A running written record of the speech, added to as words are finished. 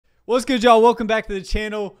What's good, y'all? Welcome back to the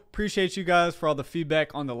channel. Appreciate you guys for all the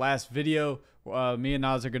feedback on the last video. Me and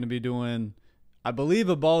Nas are going to be doing, I believe,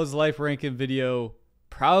 a Ball is Life ranking video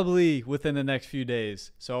probably within the next few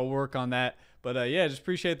days. So I'll work on that. But yeah, just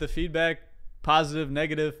appreciate the feedback, positive,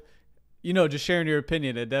 negative. You know, just sharing your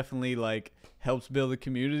opinion. It definitely helps build a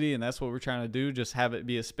community, and that's what we're trying to do. Just have it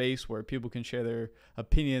be a space where people can share their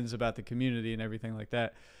opinions about the community and everything like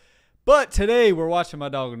that. But today we're watching my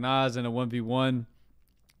dog Nas in a 1v1.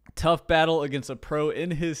 Tough battle against a pro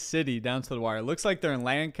in his city down to the wire. Looks like they're in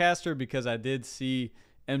Lancaster because I did see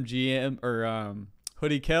MGM or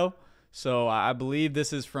Hoodie Kel. So I believe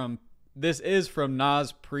this is from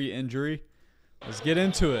Nas pre-injury. Let's get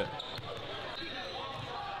into it.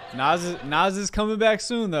 Nas is coming back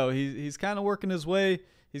soon though. He's kind of working his way.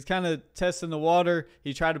 He's kind of testing the water.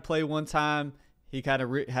 He tried to play one time. He kind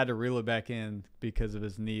of had to reel it back in because of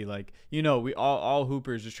his knee. Like, you know, we all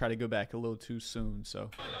hoopers just try to go back a little too soon.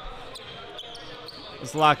 So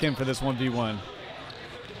let's lock in for this 1v1.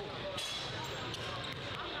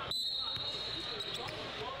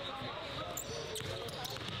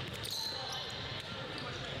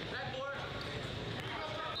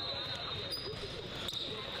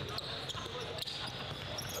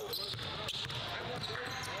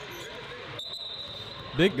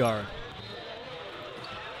 Big guard.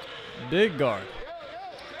 Big guard.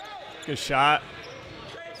 Good shot.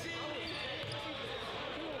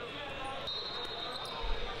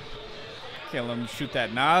 Can't let him shoot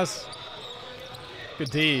that, Nas. Good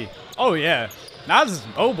D. Oh, yeah. Nas is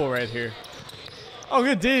mobile right here. Oh,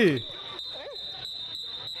 good D.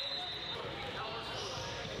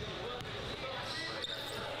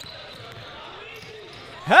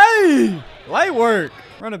 Hey! Light work.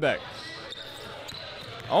 Run it back.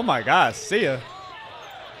 Oh, my gosh. See ya.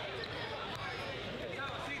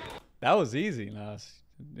 That was easy, Nas.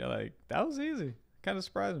 Yeah, that was easy. Kind of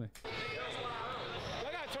surprised me.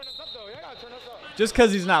 Just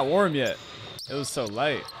because he's not warm yet. It was so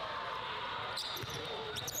light.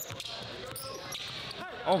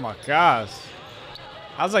 Oh my gosh.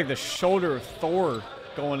 I was like the shoulder of Thor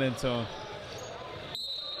going into him.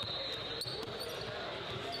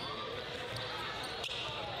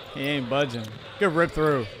 He ain't budging. Good rip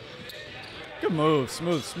through. Good move.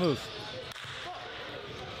 Smooth, smooth.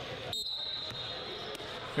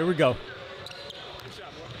 Here we go.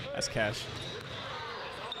 That's cash.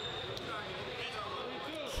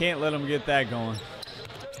 Can't let him get that going.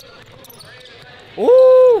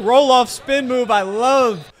 Ooh, roll off spin move. I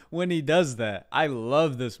love when he does that. I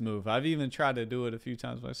love this move. I've even tried to do it a few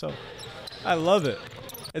times myself. I love it.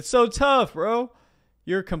 It's so tough, bro.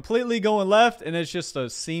 You're completely going left, and it's just a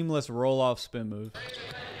seamless roll off spin move.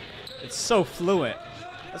 It's so fluent.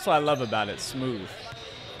 That's what I love about it. Smooth.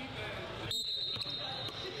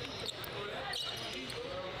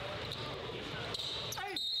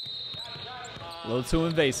 A little too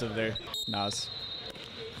invasive there, Nas.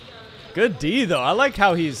 Good D though. I like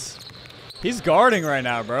how he's guarding right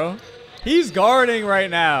now, bro. He's guarding right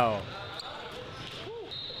now.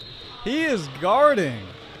 He is guarding.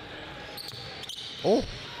 Oh.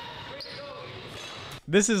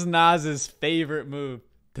 This is Nas's favorite move.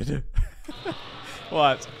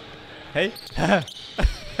 What? Hey.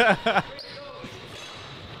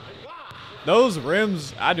 Those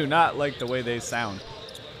rims, I do not like the way they sound.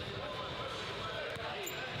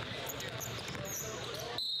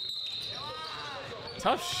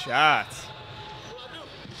 Tough shot.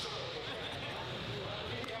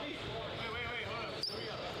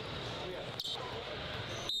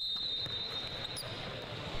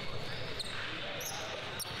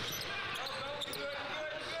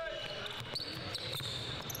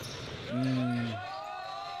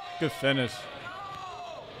 Good finish.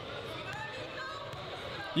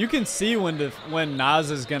 You can see when Nas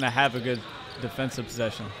is gonna have a good defensive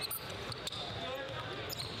possession.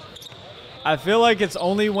 I feel like it's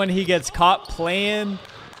only when he gets caught playing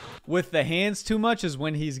with the hands too much is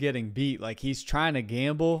when he's getting beat. Like he's trying to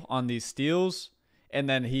gamble on these steals and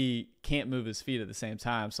then he can't move his feet at the same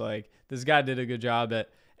time. So like this guy did a good job at,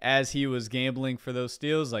 as he was gambling for those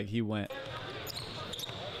steals, like he went.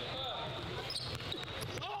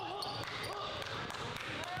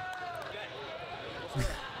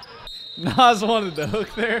 Nas wanted the hook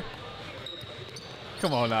there.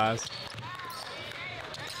 Come on, Nas.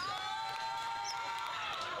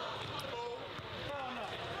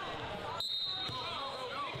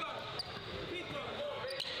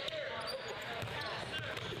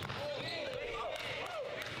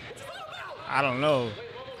 I don't know.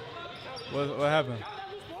 What happened?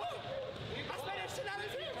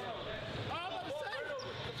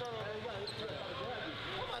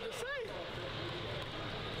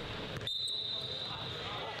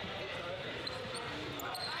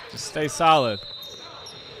 Just stay solid.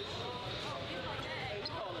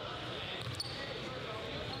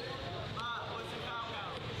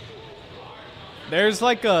 There's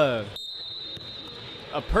like a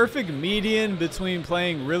perfect median between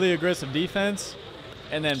playing really aggressive defense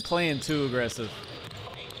and then playing too aggressive.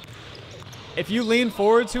 If you lean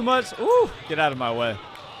forward too much, ooh, get out of my way.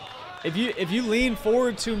 If you lean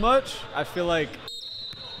forward too much, I feel like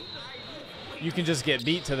you can just get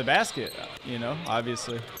beat to the basket, you know,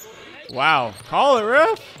 obviously. Wow, call it,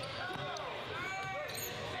 ref.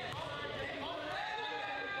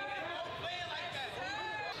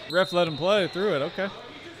 Ref let him play through it, okay.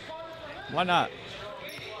 Why not?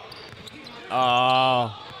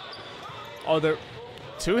 Oh, they're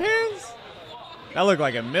two hands? That looked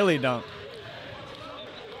like a Millie dunk.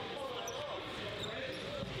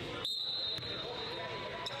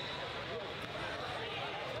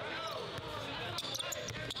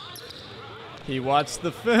 He watched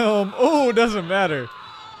the film. Oh, doesn't matter.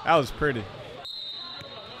 That was pretty.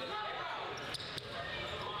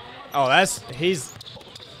 Oh,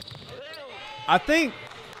 I think,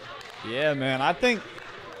 yeah, man, I think,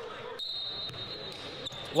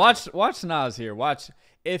 watch Nas here. Watch,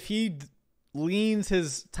 if he leans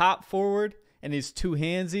his top forward and he's too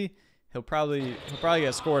handsy, he'll probably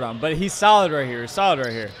get scored on. But he's solid right here. Solid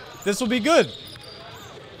right here. This will be good.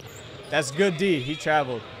 That's good D. He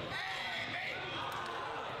traveled.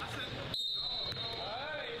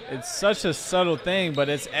 It's such a subtle thing, but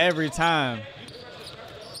it's every time.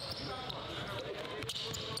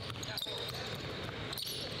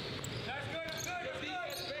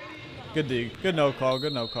 Good D. Good no call.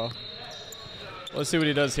 Good no call. Let's see what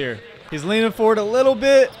he does here. He's leaning forward a little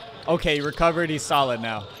bit. Okay, he recovered. He's solid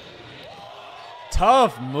now.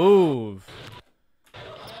 Tough move.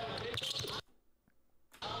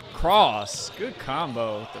 Cross. Good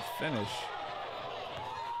combo with the finish.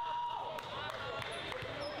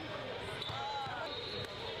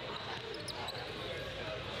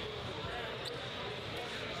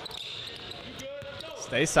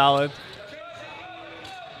 Stay solid.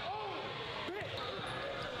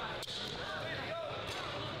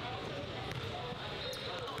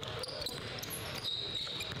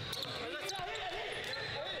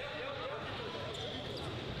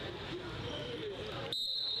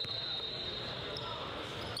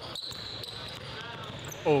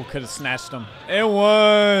 Oh, could have snatched him. And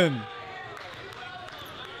one.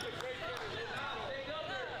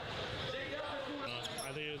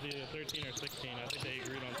 I think it was either 13 or 16. I think they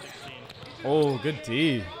agreed on 16. Oh, good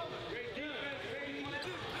D.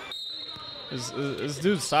 This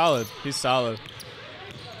dude's solid. He's solid.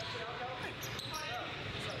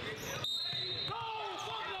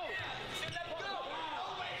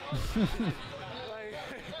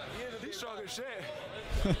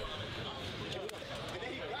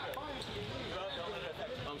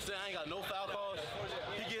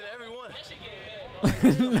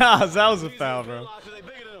 Nah, that was a foul, bro.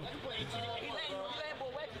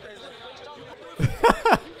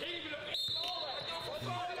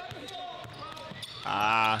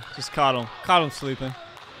 Just caught him. Caught him sleeping.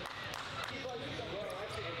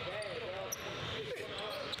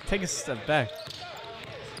 Take a step back.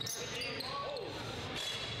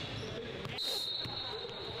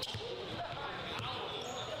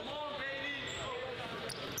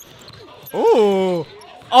 Ooh.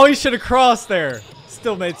 Oh, he should have crossed there.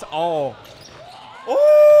 Still mates all.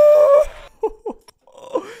 Oh.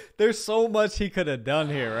 There's so much he could have done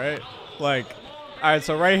here, right? Like, all right,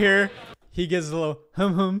 so right here, he gets a little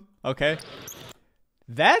hum. Okay.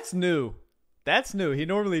 That's new. That's new. He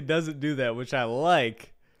normally doesn't do that, which I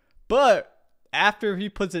like. But after he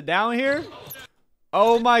puts it down here,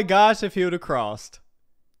 oh my gosh, if he would have crossed.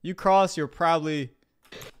 You cross, you're probably,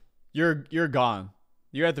 you're gone.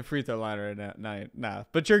 You're at the free throw line right now. Nah,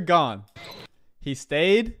 but you're gone. He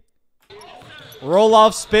stayed. Roll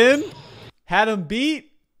off spin. Had him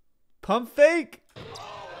beat. Pump fake.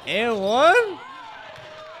 And one.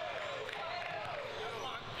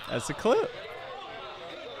 That's a clip.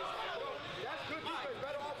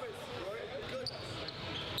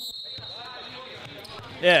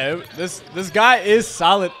 Yeah, this guy is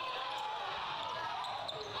solid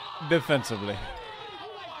defensively.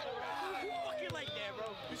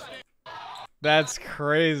 That's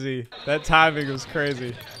crazy. That timing was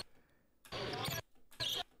crazy.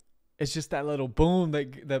 It's just that little boom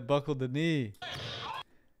that buckled the knee.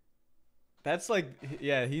 That's like,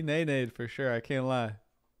 yeah, he nay-nayed for sure. I can't lie.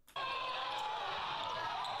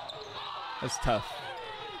 That's tough.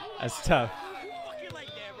 That's tough.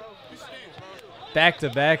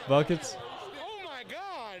 Back-to-back buckets. Oh my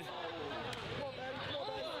God!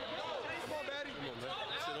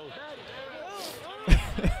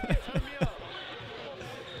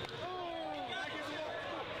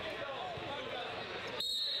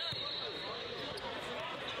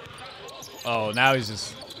 Oh, now he's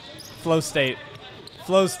just flow state.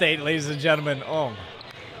 Flow state, ladies and gentlemen. Oh.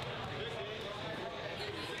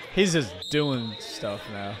 He's just doing stuff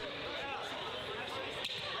now.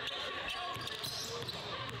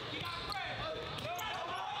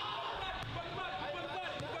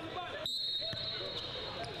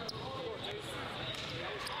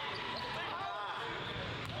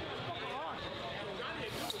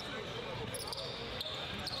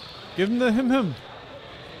 Give him the him.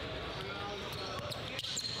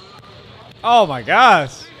 Oh my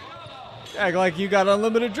gosh. Act like you got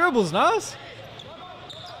unlimited dribbles, Nas. What's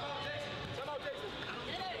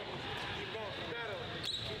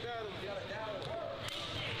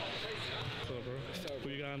up, bro? Who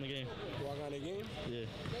you got in the game? Who I got in the game? Yeah.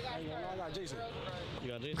 I ain't gonna lie, I got Jason. You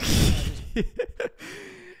got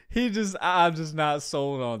this? I'm just not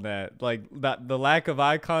sold on that. Like that, the lack of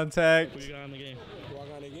eye contact Who you got in the game? Who I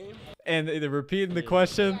got in the game? and the repeating the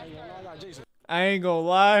question. I ain't gonna lie, I got Jason. I ain't gonna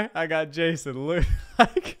lie, I got Jason. Look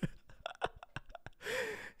like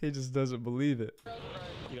he just doesn't believe it.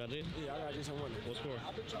 You got this? Yeah, I got Jason Wonder. What score?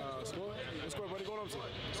 Score? What score, buddy? Going up to?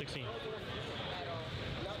 16. I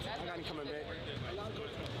got him coming back.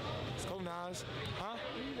 Let's go, Nas. Huh? I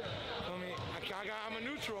mean, I'm a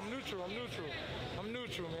neutral. I'm neutral,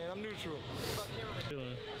 man. I'm neutral.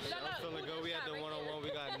 Feeling. I'm feeling good. We had the one-on-one. We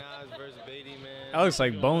got Nas versus Beatty, man. That looks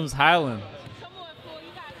like Bones Highland, I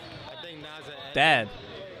think Nas will edge dad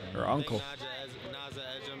him. or I think uncle. Nas will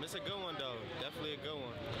edge him. It's a good one, though. Definitely a good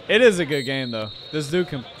one. It is a good game though. This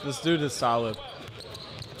dude is solid.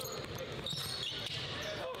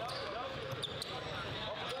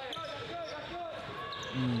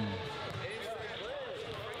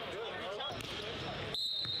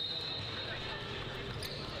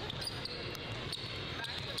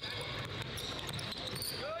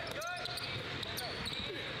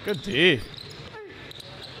 Good D.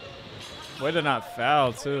 Way to not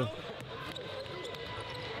foul too.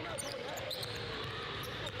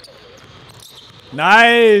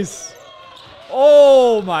 Nice.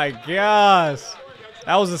 Oh my gosh.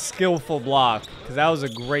 That was a skillful block because that was a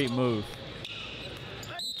great move.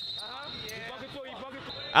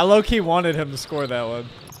 I low-key wanted him to score that one.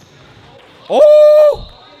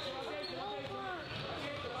 Oh!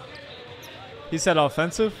 He said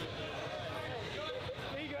offensive?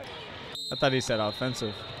 I thought he said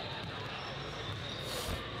offensive.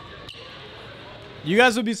 You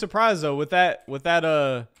guys would be surprised though with that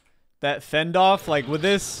fend off, like with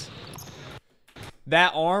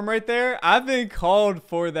that arm right there. I've been called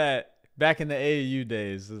for that back in the AAU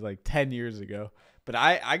days. It was like 10 years ago. But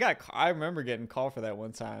I remember getting called for that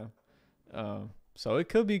one time. So it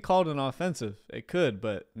could be called an offensive. It could,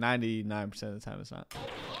 but 99% of the time it's not.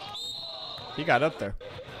 He got up there.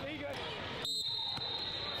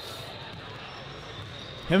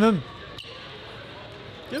 Him.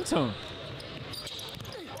 Give it to him.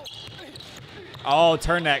 Oh,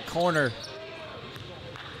 turn that corner.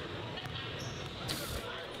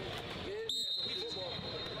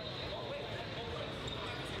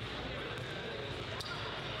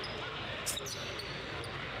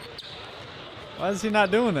 Why is he not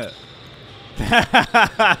doing it?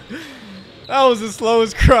 That was the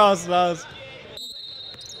slowest cross, Nas.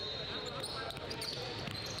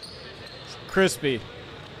 Crispy.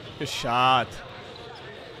 Good shot.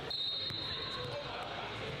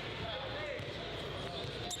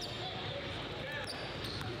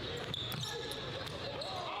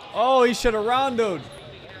 Oh, he should have roundoed.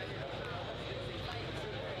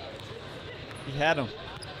 He had him.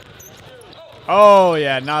 Oh,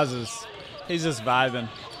 yeah, Nas he's just vibing.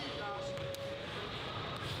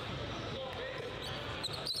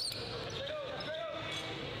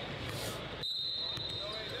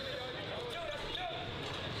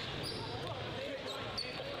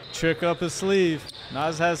 Trick up his sleeve.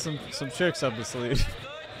 Nas has some tricks up his sleeve.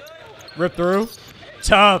 Rip through.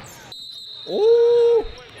 Tough. Ooh.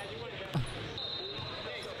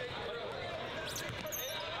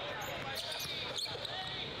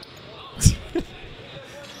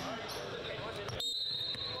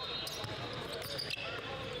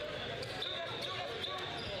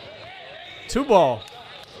 Two ball.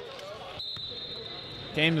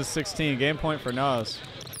 Game is 16. Game point for Nas.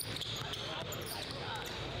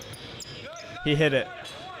 He hit it.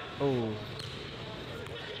 Oh.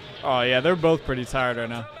 Oh, yeah. They're both pretty tired right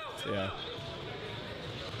now. Yeah.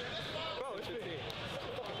 Bro, it's been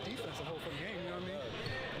defense the whole fucking game, you know what I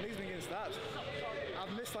mean? Niggas been getting stops.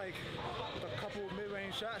 I've missed like a couple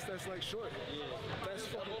mid-range shots that's like short. That's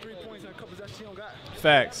fucking 3 points and a couple that she don't got.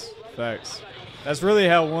 Facts. Facts. That's really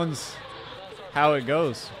how it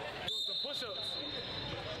goes. Some push-ups.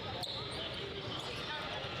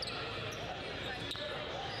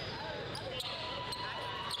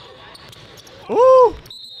 Woo!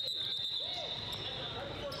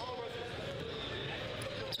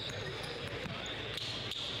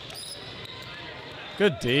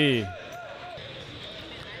 Good D.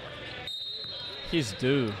 He's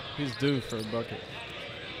due. He's due for a bucket.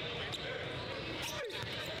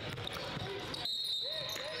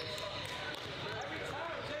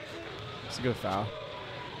 It's a good foul.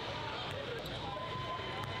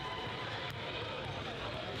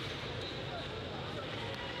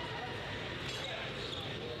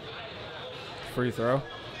 Free throw.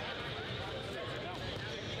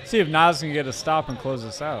 See if Nas can get a stop and close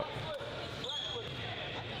this out.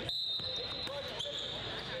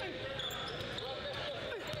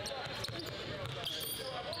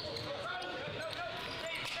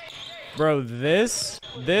 Bro, this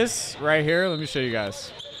right here, let me show you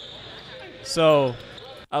guys. So,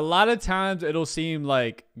 a lot of times it'll seem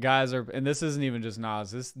like guys are, and this isn't even just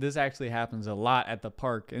Nas. This actually happens a lot at the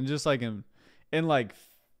park, and just like in like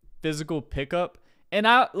physical pickup. And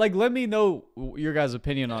let me know your guys'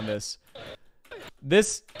 opinion on this.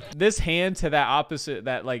 This hand to that opposite,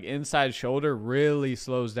 that like inside shoulder, really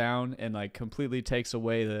slows down and like completely takes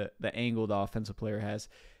away the angle the offensive player has.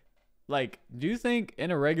 Like, do you think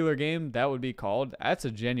in a regular game that would be called? That's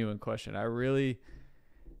a genuine question.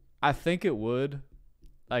 I think it would,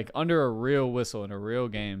 like under a real whistle in a real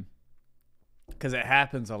game, because it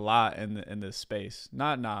happens a lot in this space.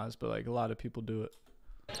 Not Nas, but like a lot of people do it.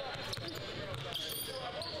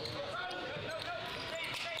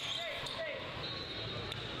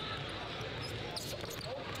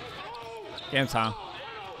 Game time.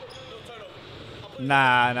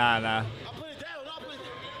 Nah.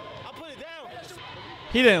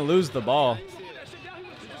 He didn't lose the ball. How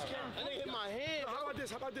about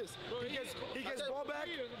this? He gets ball back.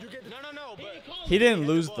 You get no. But He didn't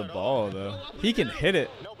lose the ball though. He can hit it.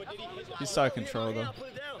 He saw control though.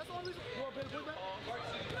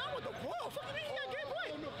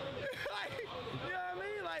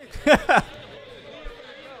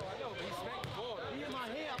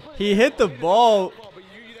 He hit the ball.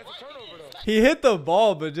 He hit the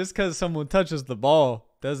ball, but just because someone touches the ball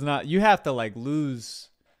does not. You have to like lose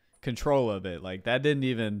control of it. Like that didn't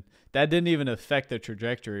even affect the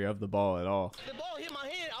trajectory of the ball at all. The ball hit my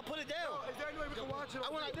hand. I put it down. Is there any way we can watch it?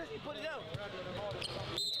 I went like this. He put it down.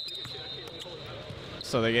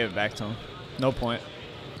 So they gave it back to him. No point.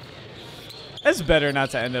 It's better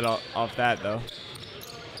not to end it off that though.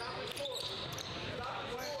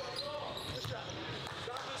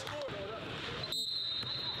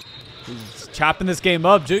 He's chopping this game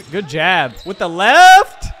up. Good jab. With the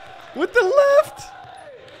left. With the left.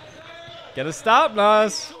 Gotta stop,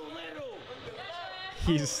 Nas.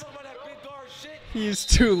 He's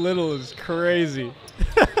too little is crazy.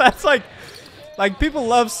 That's like people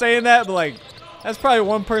love saying that, but like that's probably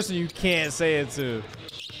one person you can't say it to.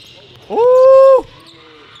 Ooh.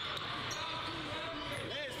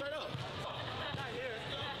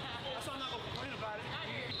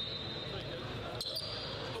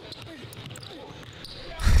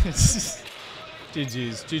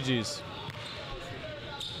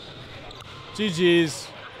 GG's.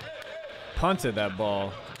 Punted that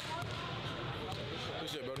ball.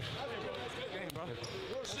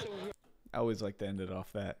 I always like to end it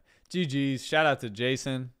off that. GG's. Shout out to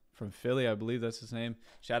Jason from Philly. I believe that's his name.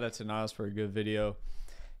 Shout out to Nas for a good video.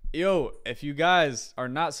 Yo, if you guys are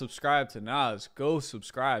not subscribed to Nas, go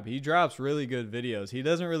subscribe. He drops really good videos. He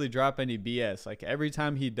doesn't really drop any BS. Like every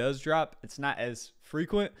time he does drop, it's not as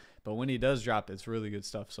frequent, but when he does drop, it's really good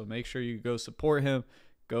stuff. So make sure you go support him.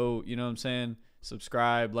 Go, you know what I'm saying?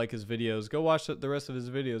 Subscribe, like his videos. Go watch the rest of his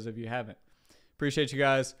videos if you haven't. Appreciate you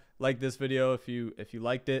guys. Like this video if you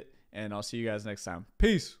liked it, and I'll see you guys next time.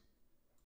 Peace.